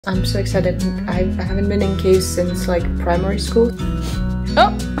I'm so excited. I haven't been in caves since like primary school.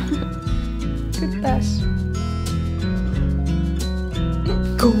 Oh! Good pass.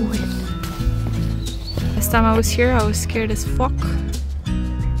 Go in. Last time I was here, I was scared as fuck.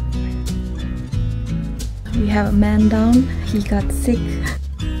 We have a man down. He got sick.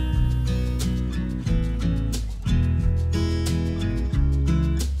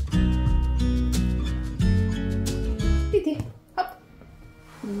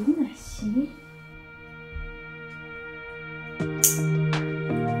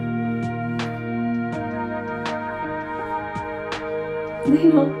 I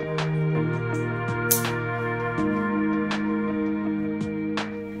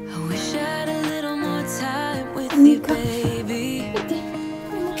wish I had a little more time with you, baby.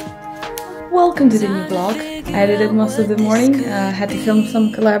 Welcome to the new vlog. I edited most of the morning, had to film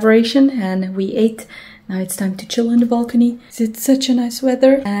some collaboration, and we ate. Now it's time to chill on the balcony. It's such a nice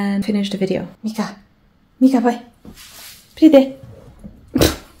weather, and finish the video. Mika, bye. Pride.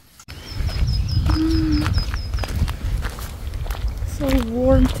 So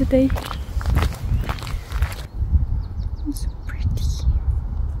warm today. So pretty.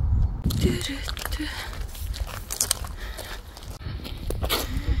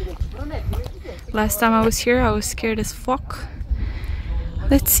 Last time I was here, I was scared as fuck.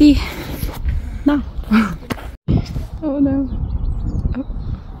 Let's see. Now. Oh no.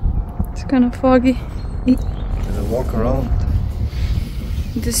 Oh. It's kind of foggy. Gonna walk around.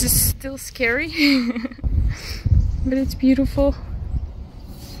 This is still scary. But it's beautiful.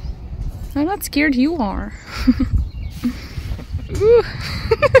 I'm not scared, you are.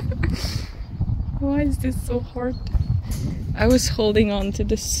 Why is this so hard? I was holding on to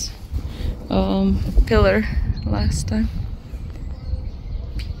this pillar last time.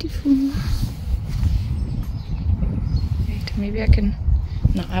 Beautiful. Wait, maybe I can...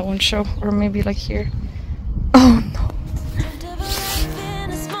 No, I won't show. Or maybe like here. Oh no.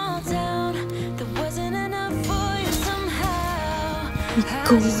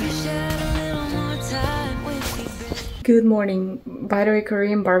 Good morning. By the way,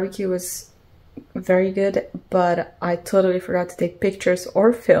 Korean barbecue was very good, but I totally forgot to take pictures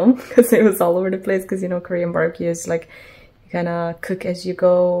or film because it was all over the place. Because you know, Korean barbecue is like you kind of cook as you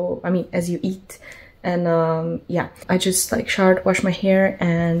go. I mean, as you eat. And yeah, I just like showered, washed my hair,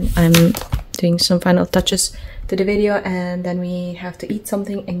 and I'm doing some final touches to the video, and then we have to eat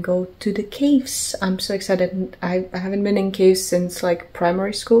something and go to the caves. I'm so excited. I haven't been in caves since like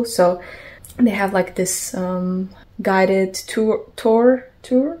primary school, so they have like this guided tour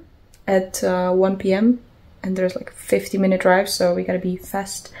at 1 p.m. and there's like 50-minute drive, so we gotta be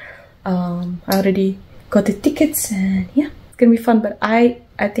fast. I already got the tickets, and yeah, it's gonna be fun. But I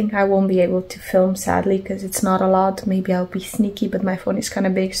think I won't be able to film, sadly, because it's not allowed. Maybe I'll be sneaky, but my phone is kind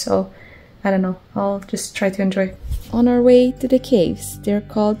of big, so I don't know. I'll just try to enjoy. On our way to the caves, they're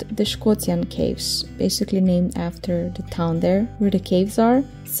called the Scotian Caves, basically named after the town there where the caves are.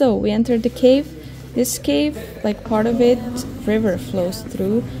 So we entered the cave. This cave, like part of it, river flows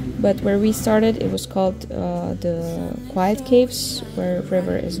through, but where we started, it was called the Quiet Caves, where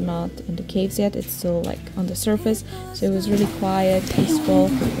river is not in the caves yet. It's still like on the surface, so it was really quiet, peaceful.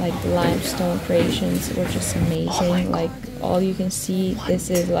 Like the limestone creations were just amazing. Like all you can see, this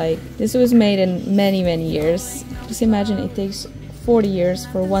was made in many years. Just imagine it takes 40 years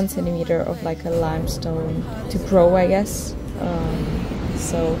for 1 centimeter of like a limestone to grow, I guess.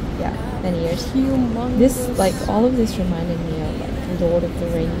 So yeah, many years. This, like, all of this reminded me of like Lord of the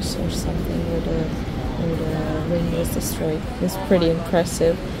Rings or something, where the ring was destroyed. It was pretty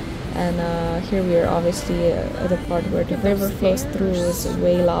impressive. And here we are, obviously at the part where the river flows through. Is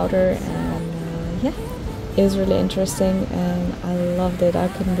way louder, and yeah, it was really interesting, and I loved it. I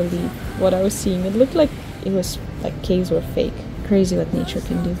couldn't believe what I was seeing. It looked like it was like caves were fake. Crazy what nature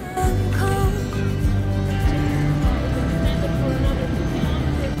can do.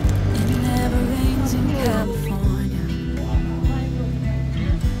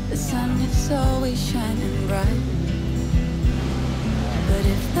 Always shining bright, but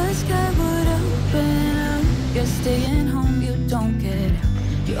if the sky would open up, you're staying home, you don't get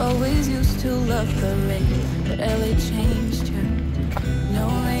out. You always used to love the rain, but LA changed you. No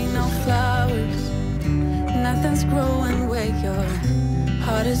rain, no flowers, nothing's growing where your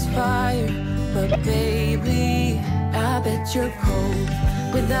heart is fire. But baby, I bet you're cold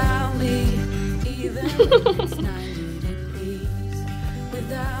without me, even when it's 90 degrees.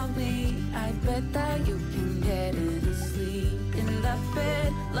 Without me, I bet that you can get any sleep in that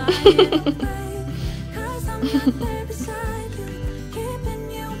bed, lying in bed. 'Cause I'm right there beside you,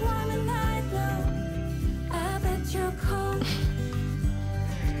 keeping you warm and night low. I bet you're cold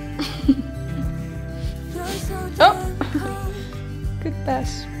Oh! Good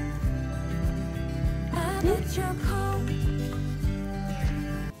pass.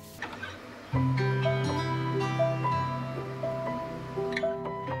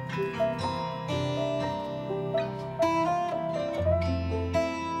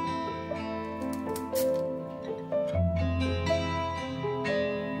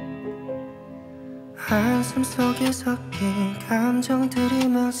 한숨 속에 섞인 감정들이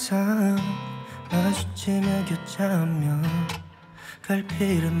묘사 마주치며 교차하며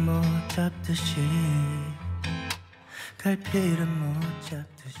갈피를 못 잡듯이 갈피를 못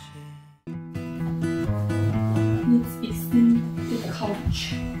잡듯이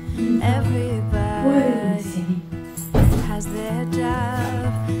Everybody has their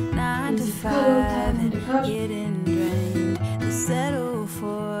job, 9 to 5, and getting drained. They settle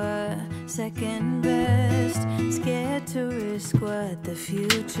for second best, scared to risk what the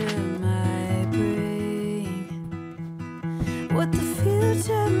future might bring. What the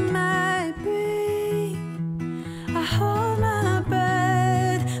future might bring. I hold my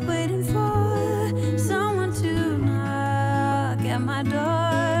breath, waiting for someone to knock at my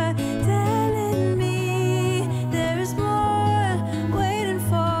door, telling me there is more waiting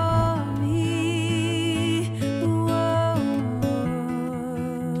for me. Whoa.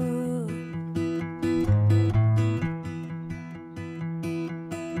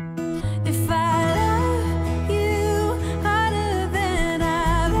 If I love you harder than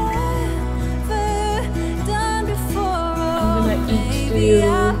I've ever done before, I'm gonna eat to maybe you. I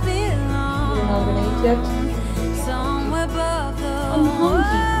You're belong not gonna eat yet? somewhere above the I'm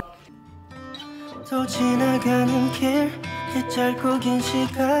hungry. 또 지나가는 길 이 짧고 긴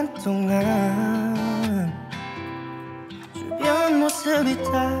시간 동안 주변 모습이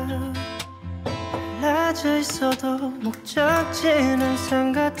다 달라져 있어도 목적지는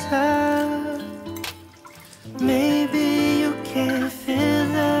항상 같아. Maybe you can feel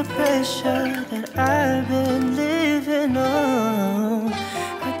the pressure that I've been living on.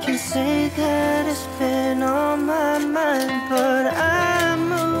 I can say that it's been on my mind, but I'm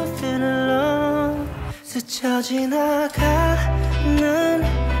moving along. 스쳐 지나가는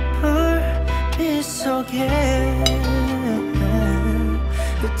불빛 속에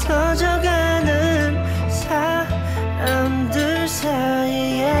흩어져가는 사람들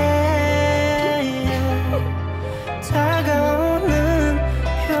사이에 다가오는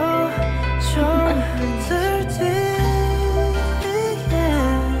표정들 뒤에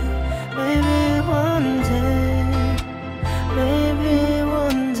Maybe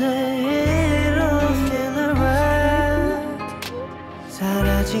one day it'll feel alright.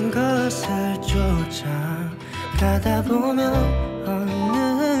 사라진 것을 쫓아 가다 보면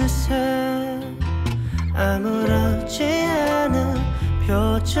어느새 아무렇지 않은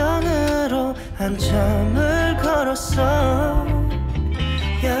표정으로 한참을 걸었어.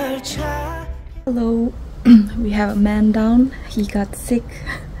 열차. Hello. We have a man down. He got sick.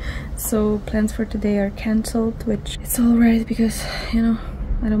 So plans for today are cancelled, which it's alright because, you know,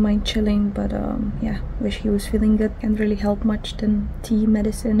 I don't mind chilling, but yeah, wish he was feeling good. Can't really help much than tea,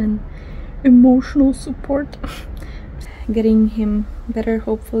 medicine, and emotional support. Getting him better,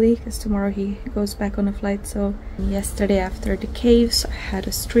 hopefully, because tomorrow he goes back on a flight. So yesterday after the caves I had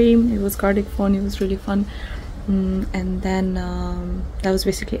a stream. It was Gardic phone. It was really fun. And then that was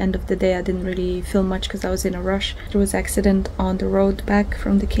basically end of the day. I didn't really film much because I was in a rush. There was an accident on the road back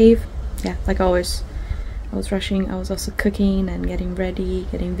from the cave. Yeah, like always, I was rushing. I was also cooking and getting ready,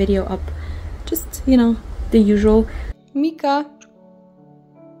 getting video up, just, you know, the usual. Mika.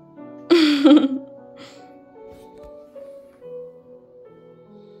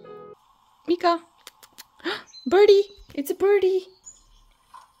 Mika. Birdie, it's a birdie.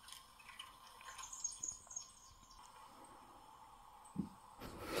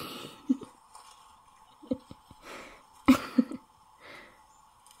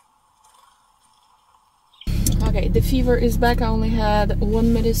 Okay, the fever is back. I only had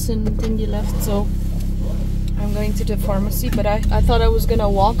one medicine thingy left, so I'm going to the pharmacy. But I thought I was gonna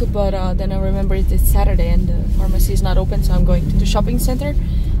walk, but then I remembered it's Saturday and the pharmacy is not open, so I'm going to the shopping center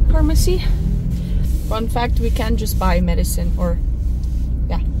pharmacy. Fun fact, we can't just buy medicine or,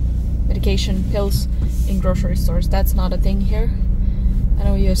 yeah, medication, pills in grocery stores. That's not a thing here. I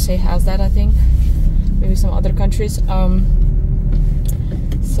know USA has that, I think. Maybe some other countries.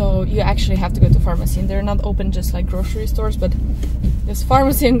 So you actually have to go to pharmacy, and they're not open just like grocery stores, but this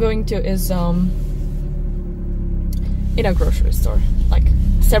pharmacy I'm going to is in a grocery store, like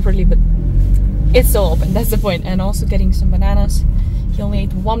separately, but it's still open. That's the point. And also getting some bananas. He only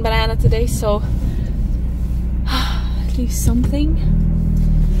ate one banana today, so at least something.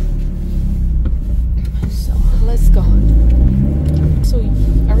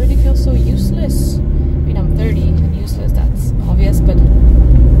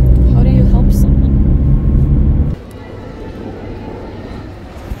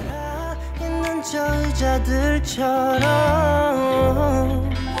 저 의자들처럼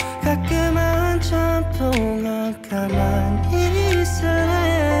가끔은 한참 동안 가만히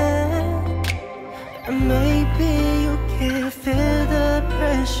있을래. Maybe you can feel the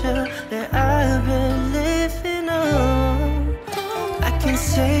pressure that I've been living on. I can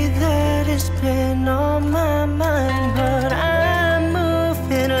say that it's been on my mind, but I'm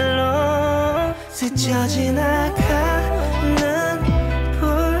moving along. 스쳐지 나가는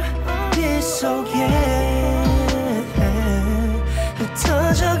불빛 속에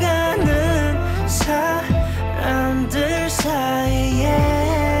흩어져가는 사람들 사이에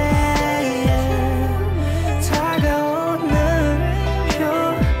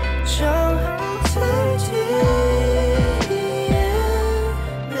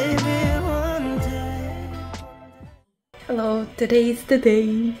Hello, today's the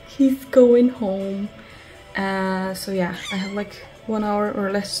day. He's going home. So yeah, I have like 1 hour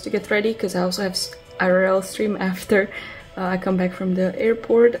or less to get ready because I also have IRL stream after I come back from the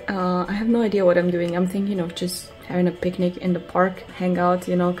airport. I have no idea what I'm doing. I'm thinking of just having a picnic in the park, hang out,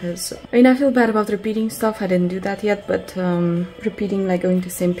 you know, because I mean, I feel bad about repeating stuff. I didn't do that yet, but repeating, like going to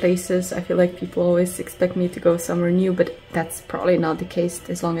same places, I feel like people always expect me to go somewhere new, but that's probably not the case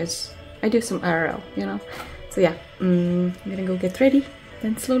as long as I do some IRL, you know. So yeah, I'm gonna go get ready,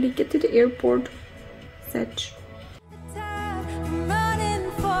 then slowly get to the airport. Setch.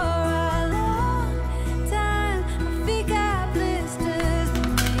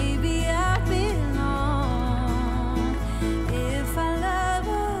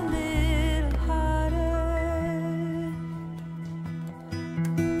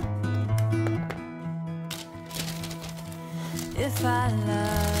 If I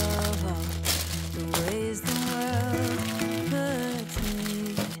love all the ways the world puts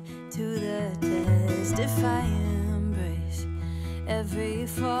me to the test, if I embrace every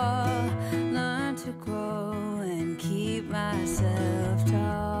fall, learn to grow and keep myself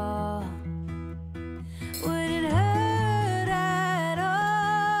tall, would it hurt at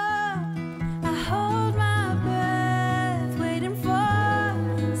all? I hold my breath, waiting for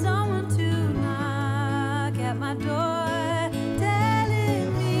someone to knock at my door.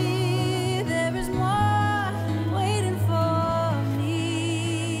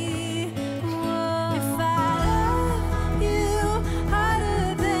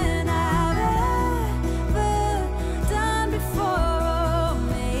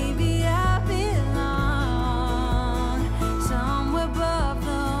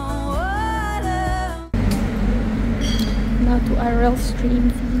 Now to IRL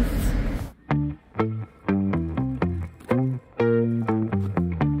streams.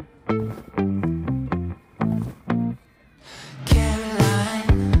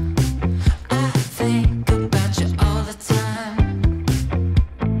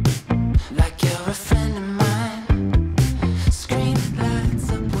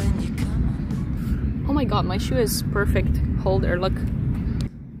 Oh my god, my shoe is perfect holder, look.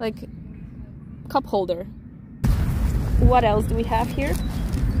 Like, cup holder. What else do we have here?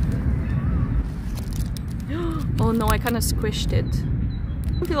 Oh no, I kind of squished it.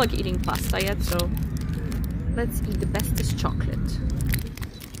 I don't feel like eating pasta yet, so let's eat the bestest chocolate.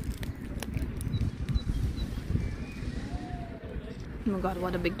 Oh my god,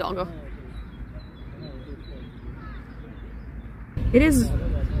 what a big doggo. It is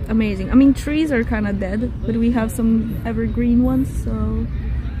amazing. I mean, trees are kind of dead, but we have some evergreen ones, so...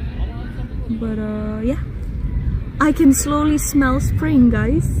 But yeah. I can slowly smell spring,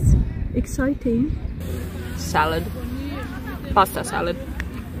 guys. Exciting. Salad. Pasta salad.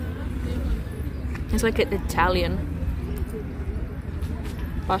 It's like an Italian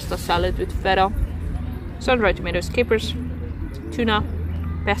pasta salad with feta, sun-dried tomatoes, capers, tuna,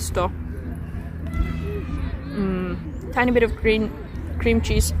 pesto, tiny bit of green cream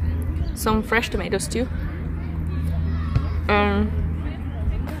cheese, some fresh tomatoes too, and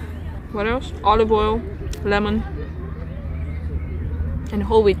what else? Olive oil, lemon, and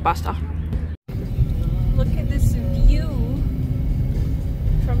whole wheat pasta. Look at this view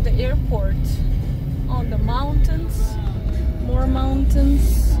from the airport on the mountains, more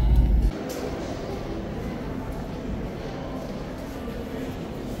mountains.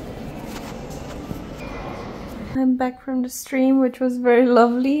 I'm back from the stream, which was very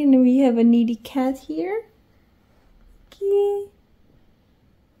lovely, and we have a needy cat here. Okay.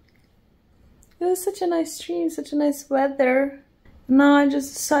 It was such a nice stream, such a nice weather. Now I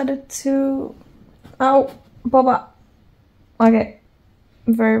just decided to... Oh, Boba. Okay.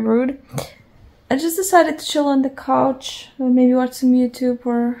 Very rude. I just decided to chill on the couch, maybe watch some YouTube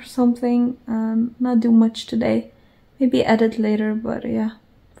or something. Not do much today. Maybe edit later, but yeah.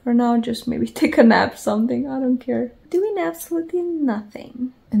 For now, just maybe take a nap, something, I don't care. Doing absolutely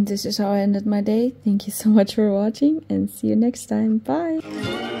nothing. And this is how I ended my day. Thank you so much for watching and see you next time. Bye!